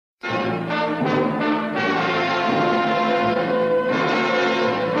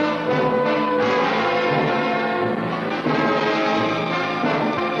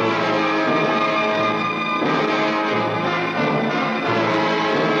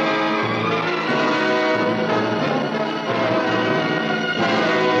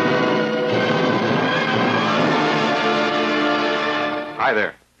Hi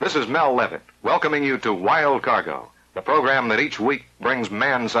there. This is Mel Levitt, welcoming you to Wild Cargo, the program that each week brings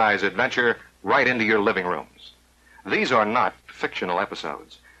man-size adventure right into your living rooms. These are not fictional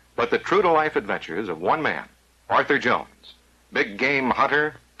episodes, but the true-to-life adventures of one man, Arthur Jones, big game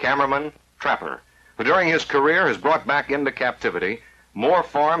hunter, cameraman, trapper, who during his career has brought back into captivity more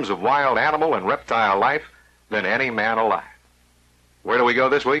forms of wild animal and reptile life than any man alive. Where do we go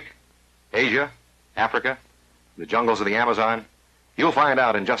this week? Asia? Africa? The jungles of the Amazon? You'll find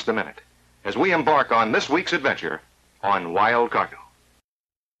out in just a minute as we embark on this week's adventure on Wild Cargo.